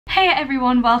Hey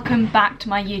everyone, welcome back to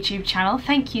my YouTube channel.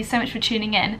 Thank you so much for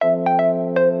tuning in.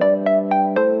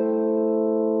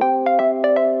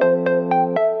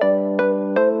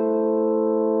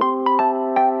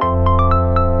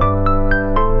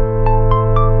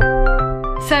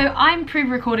 So I'm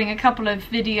pre-recording a couple of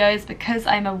videos because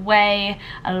I'm away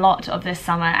a lot of this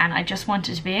summer and I just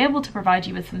wanted to be able to provide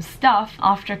you with some stuff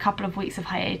after a couple of weeks of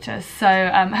hiatus. So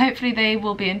hopefully they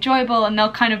will be enjoyable and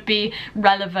they'll kind of be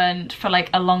relevant for like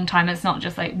a long time. It's not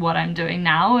just like what I'm doing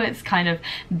now, it's kind of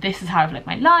this is how I've lived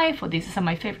my life, or these are some of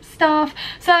my favorite stuff.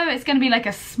 So it's going to be like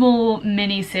a small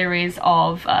mini series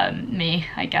of me,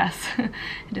 I guess.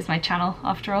 It is my channel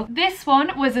after all. This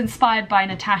one was inspired by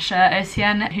Natasha,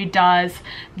 who does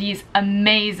these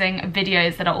amazing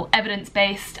videos that are all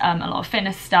evidence-based, a lot of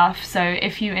fitness stuff. So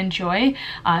if you enjoy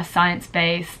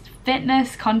science-based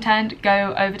fitness content,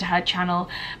 go over to her channel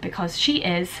because she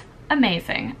is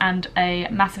amazing and a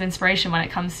massive inspiration when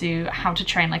it comes to how to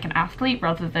train like an athlete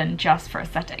rather than just for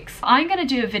aesthetics. I'm going to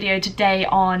do a video today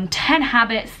on 10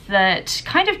 habits that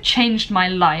kind of changed my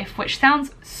life, which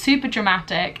sounds super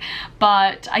dramatic,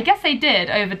 but I guess they did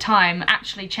over time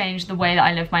actually change the way that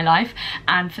I live my life,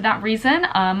 and for that reason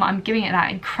I'm giving it that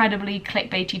incredibly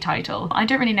clickbaity title. I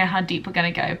don't really know how deep we're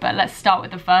going to go, but let's start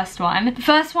with the first one. The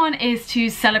first one is to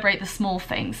celebrate the small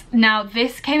things. Now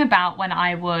this came about when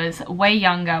I was way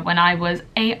younger, when I was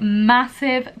a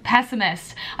massive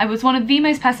pessimist. I was one of the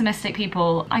most pessimistic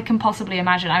people I can possibly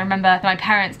imagine. I remember my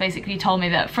parents basically told me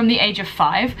that from the age of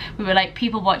 5 we were like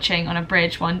people watching on a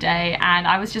bridge one day and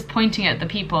I was just pointing at the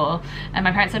people and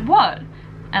my parents said, "What?"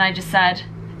 And I just said,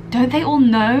 "Don't they all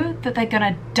know that they're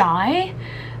gonna die?"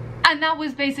 And that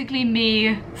was basically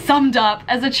me summed up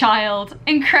as a child,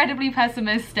 incredibly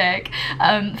pessimistic,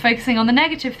 focusing on the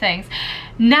negative things.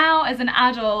 Now as an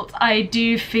adult, I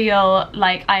do feel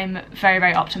like I'm very,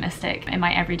 very optimistic in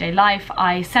my everyday life.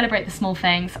 I celebrate the small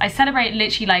things. I celebrate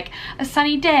literally like a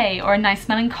sunny day or a nice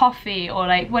smelling coffee or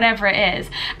like whatever it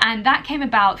is. And that came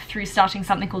about through starting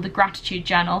something called a gratitude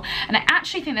journal. And I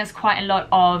actually think there's quite a lot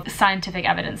of scientific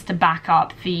evidence to back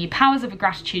up the powers of a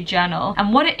gratitude journal.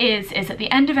 And what it is at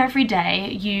the end of every day,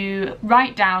 you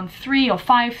write down 3 or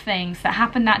 5 things that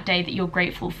happened that day that you're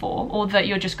grateful for, or that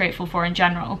you're just grateful for in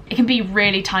general. It can be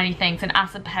really tiny things, and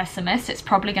as a pessimist it's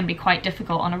probably going to be quite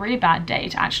difficult on a really bad day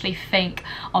to actually think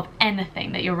of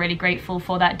anything that you're really grateful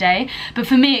for that day. But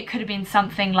for me it could have been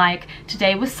something like,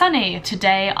 today was sunny,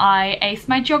 today I aced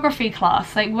my geography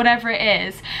class, like whatever it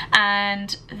is.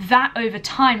 And that over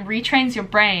time retrains your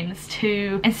brains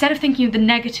to, instead of thinking of the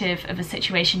negative of a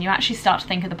situation, you actually start to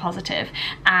think of the positive.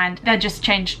 And that just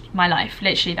changed my life.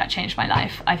 Literally that changed my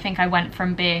life. I think I went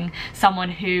from being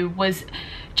someone who was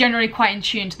generally quite in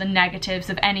tune to the negatives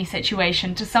of any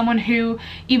situation to someone who,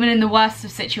 even in the worst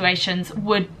of situations,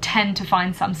 would tend to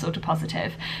find some sort of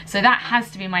positive. So that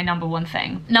has to be my number one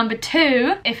thing. Number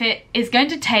 2, if it is going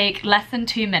to take less than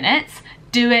 2 minutes,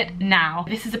 do it now.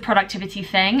 This is a productivity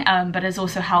thing, but has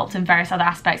also helped in various other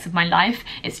aspects of my life.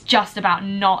 It's just about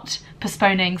not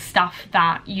postponing stuff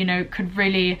that, you know, could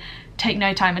really take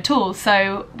no time at all.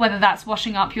 So whether that's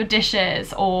washing up your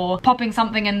dishes or popping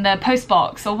something in the post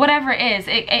box or whatever it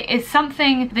is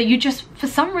something that you just for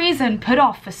some reason put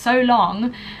off for so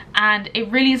long, and it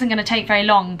really isn't going to take very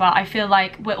long. But I feel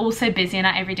like we're all so busy in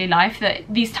our everyday life that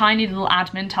these tiny little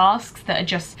admin tasks that are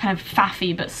just kind of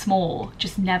faffy but small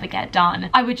just never get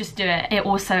done. I would just do it. It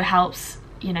also helps,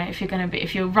 you know, if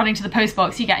you're running to the post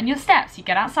box, you get in your steps, you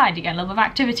get outside, you get a little bit of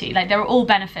activity. Like, there are all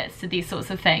benefits to these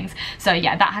sorts of things. So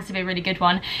yeah, that has to be a really good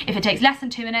one. If it takes less than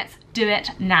 2 minutes, do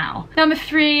it now. Number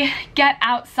 3, get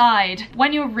outside.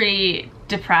 When you're really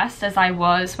depressed, as I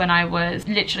was when I was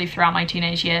literally throughout my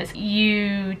teenage years,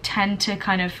 you tend to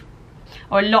kind of,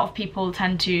 or a lot of people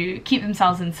tend to keep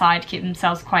themselves inside, keep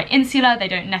themselves quite insular. They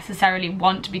don't necessarily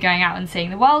want to be going out and seeing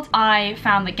the world. I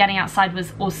found that getting outside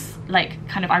was also, like,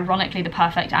 kind of ironically the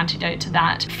perfect antidote to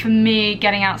that. For me,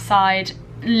 getting outside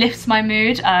lifts my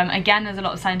mood. Again, there's a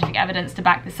lot of scientific evidence to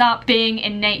back this up. Being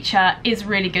in nature is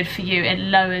really good for you. It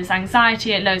lowers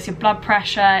anxiety, it lowers your blood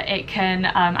pressure, it can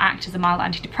act as a mild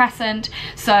antidepressant.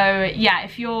 So yeah,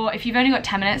 if you've only got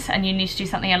 10 minutes and you need to do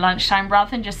something at lunchtime, rather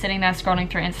than just sitting there scrolling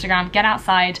through Instagram, get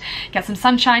outside, get some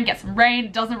sunshine, get some rain,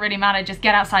 it doesn't really matter, just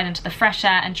get outside into the fresh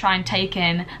air and try and take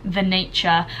in the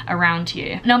nature around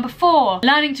you. Number 4,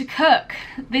 learning to cook.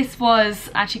 This was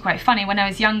actually quite funny. When I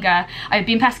was younger, I've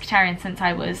been pescatarian since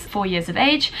I was 4 years of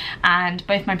age, and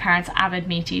both my parents are avid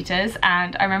meat eaters.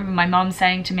 And I remember my mom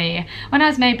saying to me when I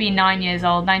was maybe 9,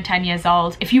 10 years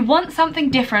old, if you want something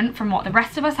different from what the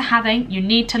rest of us are having, you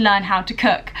need to learn how to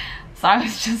cook. So I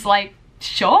was just like,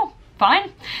 sure,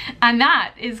 fine. And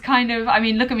that is kind of, I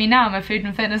mean, look at me now, I'm a food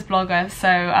and fitness blogger, so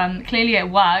clearly it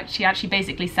worked. She actually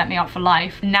basically set me up for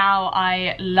life. Now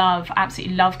I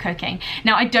absolutely love cooking.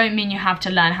 Now I don't mean you have to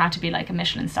learn how to be like a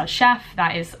Michelin star chef.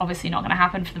 That is obviously not going to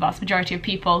happen for the vast majority of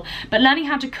people, but learning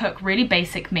how to cook really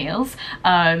basic meals,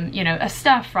 you know, a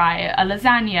stir fry, a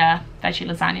lasagna, veggie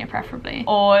lasagna preferably,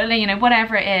 or you know,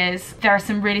 whatever it is. There are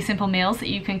some really simple meals that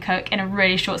you can cook in a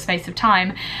really short space of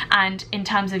time, and in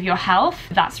terms of your health,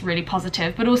 that's really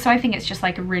positive. But also I think it's just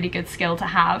like a really good skill to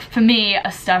have. For me,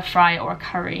 a stir fry or a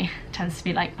curry tends to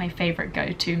be like my favorite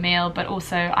go-to meal, but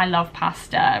also I love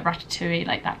pasta, ratatouille,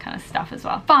 like that kind of stuff as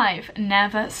well. 5,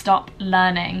 never stop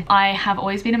learning. I have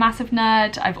always been a massive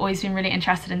nerd. I've always been really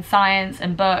interested in science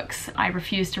and books. I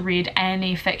refused to read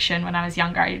any fiction when I was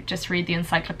younger. I just read the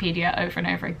encyclopedia over and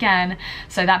over again.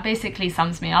 So that basically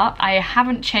sums me up. I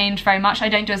haven't changed very much. I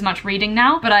don't do as much reading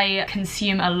now, but I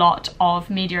consume a lot of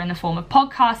media in the form of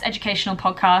podcasts, educational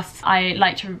podcasts. I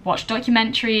like to watch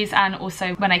documentaries, and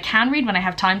also when I can read, when I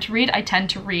have time to read, I tend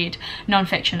to read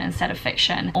non-fiction instead of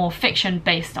fiction, or fiction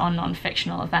based on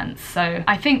non-fictional events. So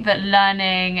I think that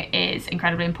learning is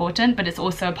incredibly important, but it's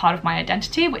also a part of my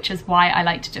identity, which is why I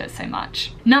like to do it so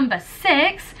much. Number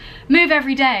 6, move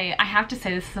every day. I have to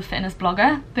say this as a fitness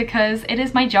blogger because it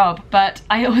is my job, but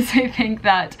I also think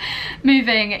that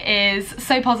moving is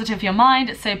so positive for your mind,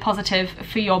 it's so positive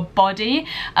for your body,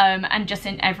 and just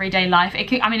in everyday life. It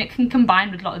can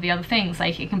combine with a lot of the other things,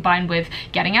 like it can combine with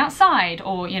getting outside,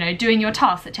 or you know, doing your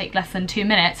tasks that take less than 2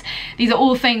 minutes. These are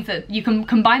all things that you can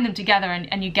combine them together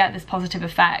and you get this positive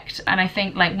effect. And I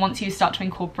think like once you start to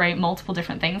incorporate multiple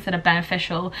different things that are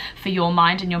beneficial for your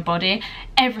mind and your body,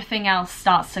 everything else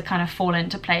starts to kind of fall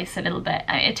into place a little bit.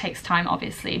 It takes time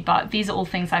obviously, but these are all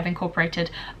things I've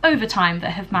incorporated over time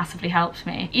that have massively helped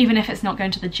me. Even if it's not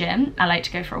going to the gym, I like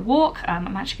to go for a walk.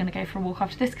 I'm actually going to go for a walk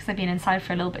after this because I've been inside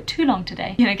for a little bit too long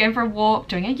today. You know, going for a walk,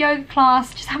 doing a yoga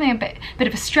class, just having a bit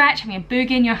of a stretch, having a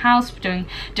boogie in your house, doing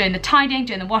the tidying,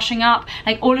 doing the washing up.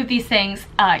 Like all of these things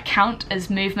count as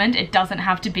movement. It doesn't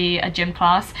have to be a gym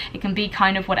class. It can be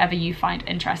kind of whatever you find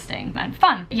interesting and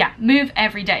fun. Yeah, move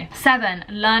every day. 7,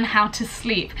 learn how to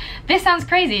sleep. This sounds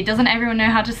crazy. Doesn't everyone know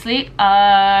how to sleep?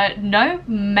 No,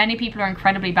 many people are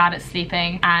incredibly bad at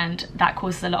sleeping, and that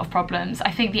causes a lot of problems.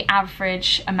 I think the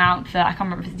average amount that, I can't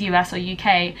remember if it's US or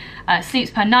UK,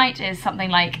 sleeps per night is something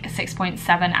like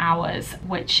 6.7 hours,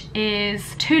 which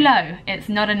is too low. It's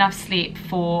not enough sleep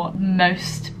for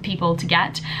most people to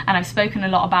get, and I've spoken a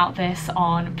lot about this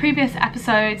on previous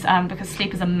episodes because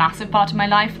sleep is a massive part of my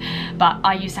life. But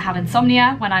I used to have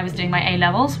insomnia when I was doing my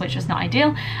A-levels, which was not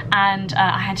ideal, and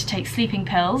I had to take sleeping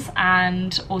pills,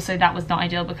 and also that was not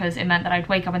ideal because it meant that I'd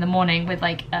wake up in the morning with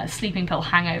like a sleeping pill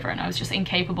hangover, and I was just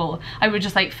incapable. I would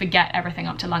just like forget everything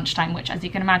up to lunchtime, which, as you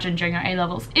can imagine, during your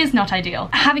A-levels is not ideal.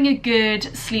 Having a good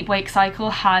sleep-wake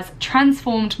cycle has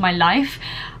transformed my life.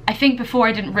 I think before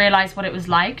I didn't realize what it was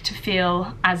like to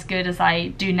feel as good as I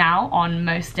do now on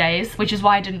most days, which is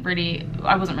why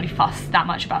I wasn't really fussed that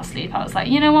much about sleep. I was like,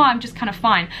 you know what, I'm just kind of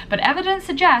fine. But evidence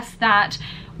suggests that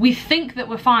we think that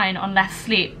we're fine on less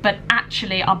sleep, but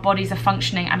actually our bodies are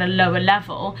functioning at a lower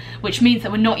level, which means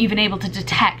that we're not even able to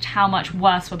detect how much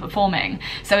worse we're performing.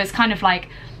 So it's kind of like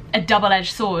a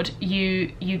double-edged sword. You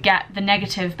get the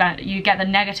negative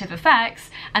effects,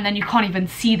 and then you can't even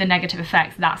see the negative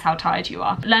effects. That's how tired you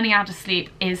are. Learning how to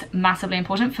sleep is massively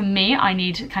important. For me, I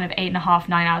need kind of 8.5 to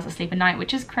 9 hours of sleep a night,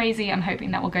 which is crazy. I'm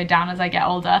hoping that will go down as I get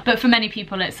older, but for many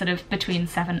people it's sort of between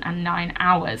 7 and 9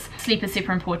 hours. Sleep is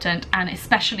super important, and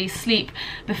especially sleep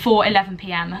before 11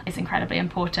 p.m. is incredibly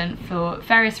important for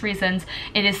various reasons.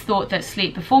 It is thought that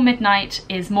sleep before midnight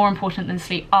is more important than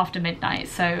sleep after midnight.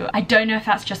 So I don't know if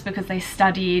that's just because they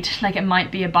studied, like it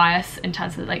might be a bias in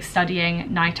terms of like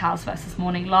studying night owls versus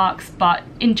morning larks, but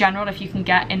in general, if you can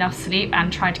get enough sleep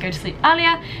and try to go to sleep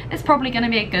earlier, it's probably going to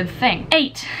be a good thing.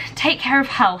 8, take care of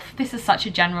health. This is such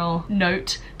a general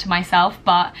note to myself,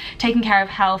 but taking care of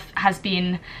health has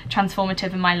been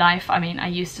transformative in my life. I mean, I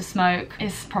used to smoke.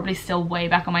 It's probably still way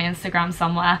back on my Instagram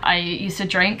somewhere. I used to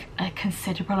drink a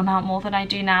considerable amount more than I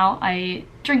do now. I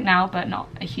drink now, but not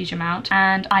a huge amount,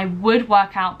 and I would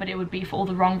work out, but it would be for all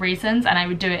the wrong reasons, and I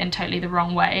would do it in totally the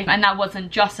wrong way. And that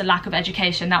wasn't just a lack of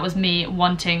education, that was me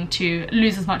wanting to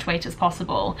lose as much weight as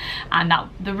possible, and that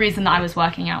the reason that I was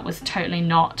working out was totally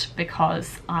not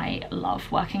because I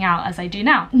love working out as I do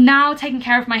now. Now taking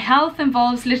care of my health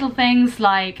involves little things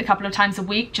like a couple of times a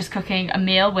week just cooking a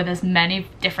meal with as many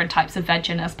different types of veg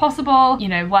in as possible, you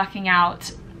know, working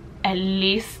out at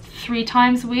least 3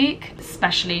 times a week,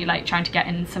 especially like trying to get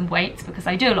in some weights because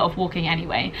I do a lot of walking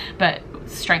anyway, but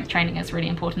strength training is really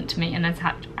important to me, and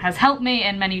has helped me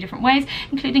in many different ways,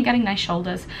 including getting nice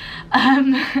shoulders.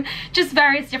 Just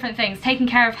various different things. Taking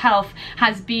care of health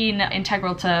has been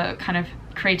integral to kind of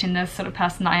creating the sort of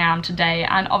person that I am today,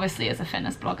 and obviously as a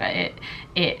fitness blogger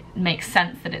it makes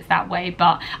sense that it's that way,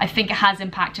 but I think it has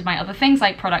impacted my other things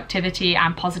like productivity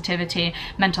and positivity,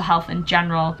 mental health in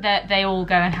general. They all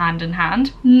go in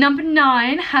hand. Number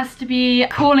 9 has to be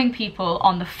calling people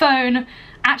on the phone,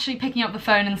 actually picking up the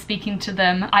phone and speaking to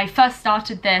them. I first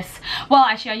started this, well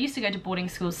actually I used to go to boarding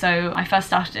school, so I first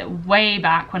started it way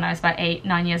back when I was about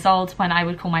 8-9 years old, when I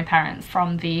would call my parents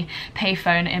from the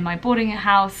payphone in my boarding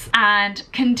house, and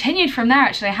continued from there.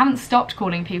 Actually, I haven't stopped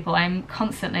calling people. I'm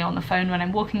constantly on the phone when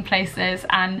I'm walking places,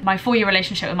 and my 4-year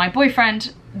relationship with my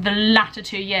boyfriend, the latter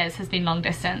 2 years, has been long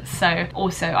distance, so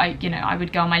also I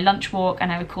would go on my lunch walk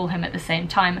and I would call him at the same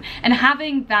time, and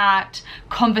having that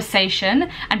conversation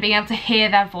and being able to hear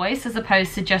their voice as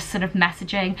opposed to just sort of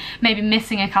messaging, maybe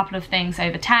missing a couple of things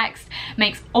over text,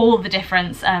 makes all the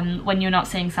difference when you're not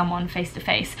seeing someone face to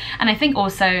face. And I think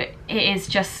also it is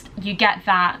just, you get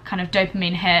that kind of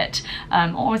dopamine hit,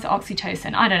 or is it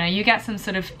oxytocin? I don't know, you get some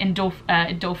sort of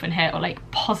endorphin hit, or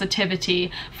like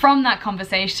positivity from that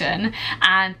conversation,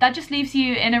 and that just leaves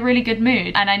you in a really good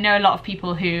mood. And I know a lot of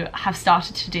people who have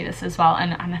started to do this as well,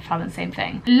 and have found the same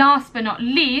thing. Last but not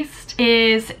least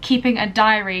is keeping a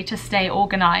diary to stay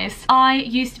organized. I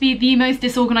used to be the most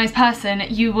disorganized person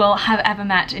you will have ever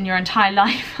met in your entire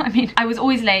life. I mean, I was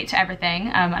always late to everything,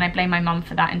 and I blame my mum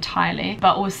for that entirely,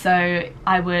 but also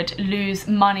I would lose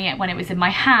money when it was in my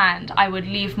hand. I would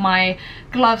leave my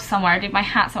gloves somewhere, I'd leave my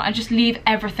hat somewhere, I'd just leave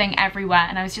everything everywhere,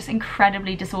 and I was just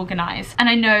incredibly disorganized. And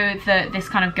I know that this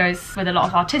kind of goes with a lot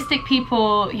of artistic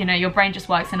people, you know, your brain just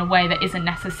works in a way that isn't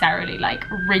necessarily like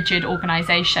rigid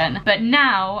organization. But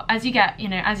now, as you get, you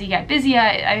know, as you get busier,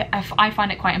 I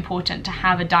find it quite important to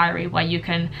have a diary where you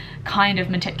can kind of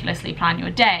meticulously plan your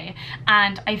day.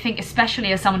 And I think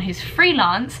especially as someone who's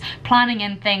freelance, planning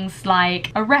in things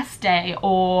like a rest day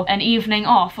or an evening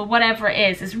off or whatever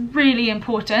it is really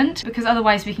important, because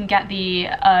otherwise we can get the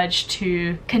urge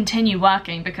to continue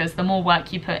working, because the more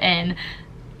work you put in,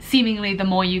 seemingly the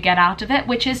more you get out of it,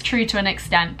 which is true to an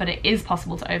extent, but it is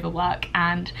possible to overwork.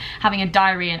 And having a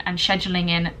diary and scheduling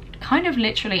in kind of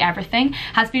literally everything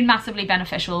has been massively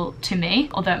beneficial to me,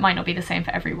 although it might not be the same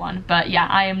for everyone. But yeah,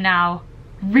 I am now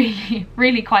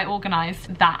really quite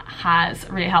organized. That has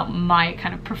really helped my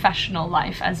kind of professional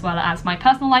life as well as my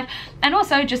personal life, and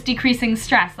also just decreasing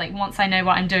stress. Like, once I know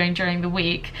what I'm doing during the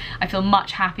week, I feel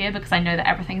much happier because I know that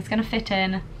everything's gonna fit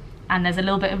in, and there's a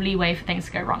little bit of leeway for things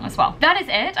to go wrong as well. That is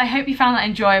it. I hope you found that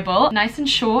enjoyable, nice and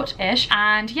short-ish,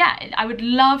 and yeah, I would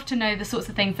love to know the sorts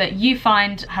of things that you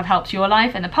find have helped your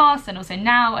life in the past and also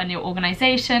now, and your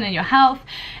organization and your health,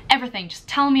 everything. Just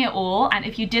tell me it all. And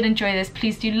if you did enjoy this,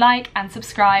 please do like and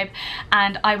subscribe,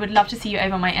 and I would love to see you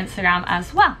over on my Instagram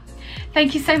as well.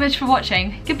 Thank you so much for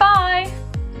watching. Goodbye.